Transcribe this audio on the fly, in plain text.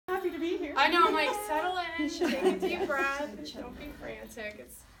here. I know, I'm like, settle in, take a deep breath, don't be frantic.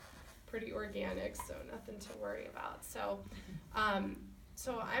 It's pretty organic, so nothing to worry about. So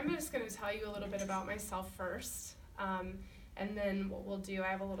I'm just going to tell you a little bit about myself first, and then what we'll do, I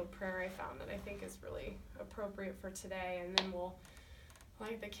have a little prayer I found that I think is really appropriate for today, and then we'll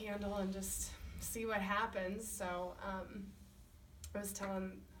light the candle and just see what happens. So I was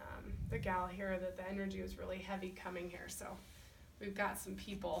telling the gal here that the energy was really heavy coming here, so we've got some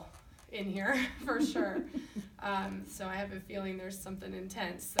people in here for sure. So I have a feeling there's something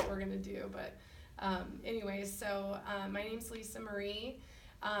intense that we're going to do. But anyway, so my name's Lisa Marie.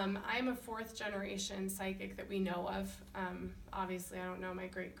 I'm a fourth generation psychic that we know of. Obviously, I don't know, my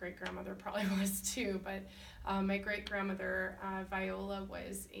great-great-grandmother probably was too, but my great-grandmother, Viola,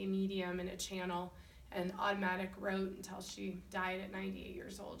 was a medium and a channel and automatic wrote until she died at 98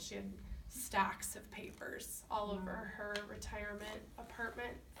 years old. She had stacks of papers all over her retirement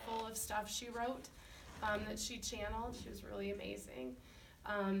apartment full of stuff she wrote that she channeled. She was really amazing.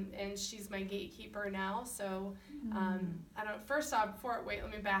 And she's my gatekeeper now. So first off,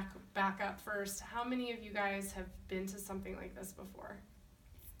 let me back up first. How many of you guys have been to something like this before?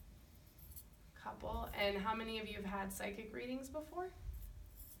 Couple. And how many of you have had psychic readings before?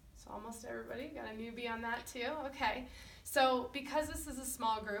 So almost everybody. Got a newbie on that too. Okay. So because this is a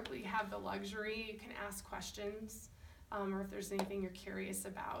small group, we have the luxury. You can ask questions, or if there's anything you're curious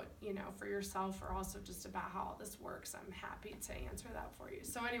about, for yourself, or also just about how all this works. I'm happy to answer that for you.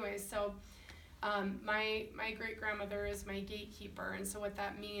 So anyway, my great-grandmother is my gatekeeper, and so what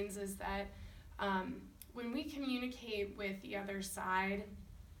that means is that when we communicate with the other side,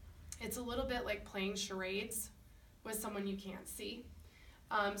 it's a little bit like playing charades with someone you can't see.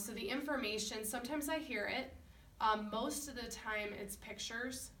 So the information, sometimes I hear it. Most of the time it's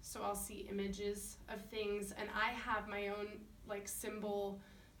pictures, so I'll see images of things, and I have my own symbol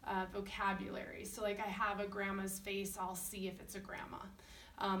vocabulary. So I have a grandma's face, I'll see if it's a grandma.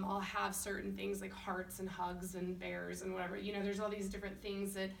 I'll have certain things like hearts and hugs and bears and whatever. There's all these different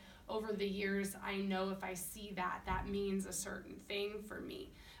things that over the years I know if I see that means a certain thing for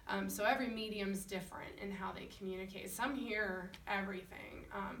me. So every medium's different in how they communicate. Some hear everything.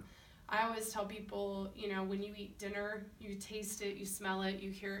 I always tell people, when you eat dinner, you taste it, you smell it, you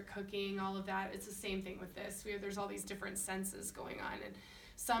hear it cooking, all of that. It's the same thing with this. There's all these different senses going on. And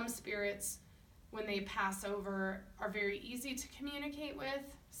some spirits, when they pass over, are very easy to communicate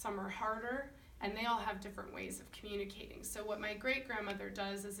with. Some are harder, and they all have different ways of communicating. So what my great-grandmother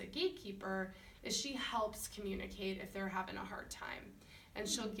does as a gatekeeper is she helps communicate if they're having a hard time. And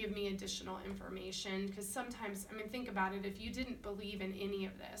she'll give me additional information, because sometimes, think about it, if you didn't believe in any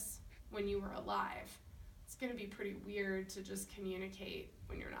of this when you were alive, it's going to be pretty weird to just communicate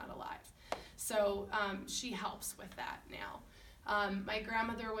when you're not alive. So she helps with that now. My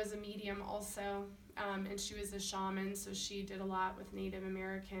grandmother was a medium also, and she was a shaman, so she did a lot with Native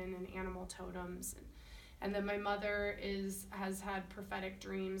American and animal totems. And then my mother has had prophetic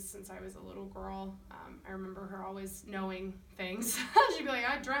dreams since I was a little girl. I remember her always knowing things. She'd be like,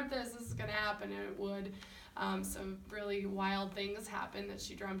 I dreamt this is going to happen, and it would. So really wild things happened that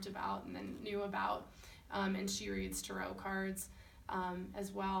she dreamt about and then knew about. And she reads tarot cards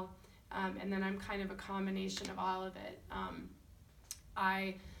as well. And then I'm kind of a combination of all of it.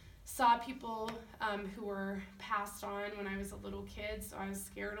 I saw people who were passed on when I was a little kid, so I was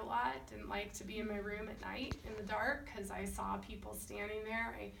scared a lot. Didn't like to be in my room at night in the dark because I saw people standing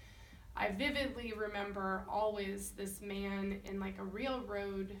there. I vividly remember always this man in a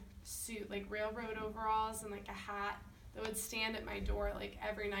railroad suit, railroad overalls and a hat that would stand at my door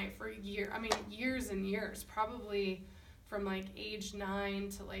every night for years and years, probably from age 9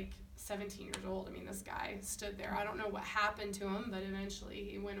 to 17 years old. This guy stood there. I don't know what happened to him, but eventually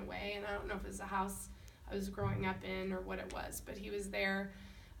he went away, and I don't know if it was the house I was growing up in or what it was, but he was there.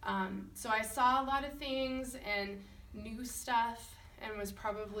 So I saw a lot of things and knew stuff and was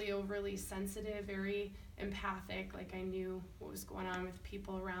probably overly sensitive, very empathic, I knew what was going on with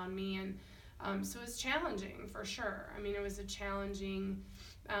people around me, and so it was challenging for sure. It was a challenging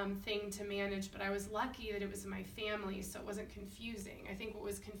thing to manage, but I was lucky that it was in my family, so it wasn't confusing. I think what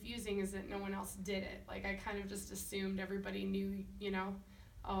was confusing is that no one else did it. I kind of just assumed everybody knew,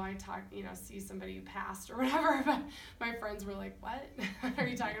 I see somebody who passed or whatever, but my friends were like, what are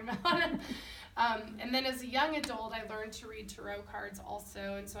you talking about? And then as a young adult, I learned to read tarot cards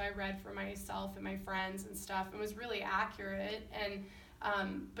also, and so I read for myself and my friends and stuff, and was really accurate, and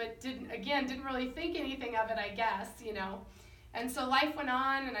but didn't really think anything of it, I guess, And so life went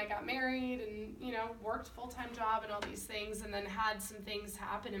on, and I got married and, worked a full-time job and all these things, and then had some things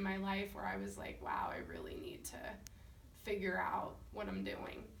happen in my life where I was like, wow, I really need to figure out what I'm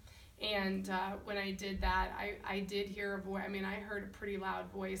doing. And when I did that, I did hear a voice. I mean, I heard a pretty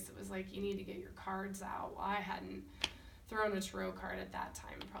loud voice that was like, you need to get your cards out. Well, I hadn't thrown a tarot card at that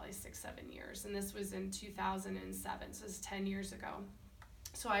time, probably 6-7 years. And this was in 2007, so this is 10 years ago.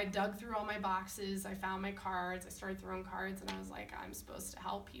 So I dug through all my boxes, I found my cards, I started throwing cards, and I was like, I'm supposed to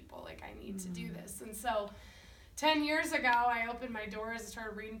help people, like I need to do this. And so 10 years ago, I opened my doors and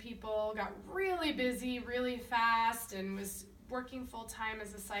started reading people, got really busy really fast, and was working full-time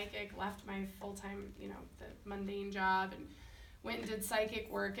as a psychic, left my full-time, the mundane job, and went and did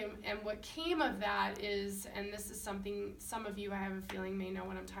psychic work. And what came of that is, and this is something some of you, I have a feeling, may know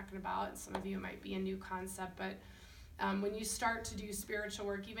what I'm talking about, and some of you it might be a new concept, but when you start to do spiritual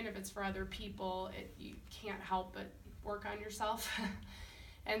work, even if it's for other people, you can't help but work on yourself.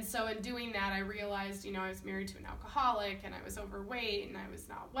 And so in doing that, I realized, I was married to an alcoholic, and I was overweight, and I was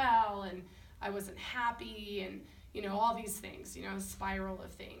not well, and I wasn't happy, and all these things, a spiral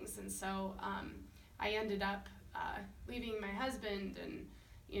of things. And so I ended up leaving my husband and,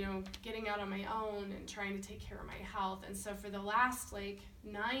 getting out on my own and trying to take care of my health. And so for the last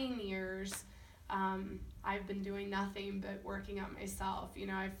 9 years, I've been doing nothing but working on myself.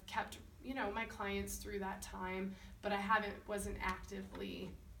 I've kept, my clients through that time, but I wasn't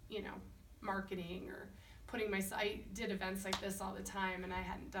actively, marketing or I did events like this all the time, and I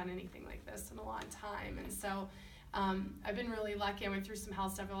hadn't done anything like this in a long time. And so I've been really lucky. I went through some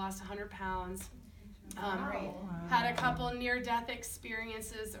health stuff. I lost 100 pounds. Had a couple near-death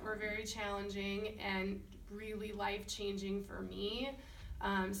experiences that were very challenging and really life-changing for me,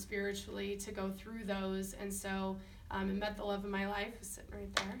 spiritually, to go through those. And so I met the love of my life, who's sitting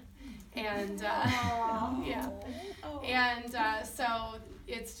right there. And so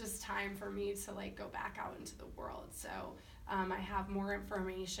it's just time for me to go back out into the world. So I have more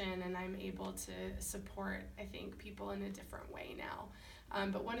information, and I'm able to support, I think, people in a different way now.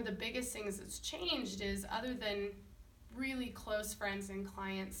 But one of the biggest things that's changed is, other than really close friends and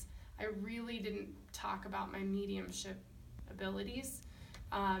clients, I really didn't talk about my mediumship abilities,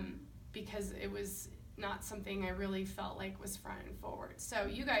 because it was not something I really felt like was front and forward. So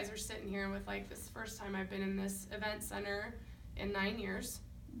you guys are sitting here with this first time I've been in this event center in 9 years.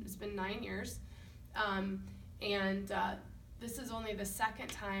 It's been 9 years. This is only the second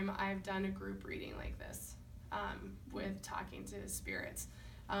time I've done a group reading like this, with talking to spirits.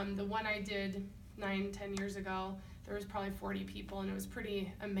 The one I did 9-10 years ago, there was probably 40 people, and it was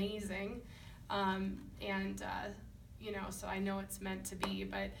pretty amazing. So I know it's meant to be,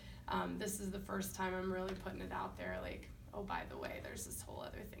 but this is the first time I'm really putting it out there, oh, by the way, there's this whole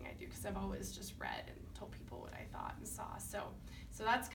other thing I do, because I've always just read and told people what I thought and saw. So that's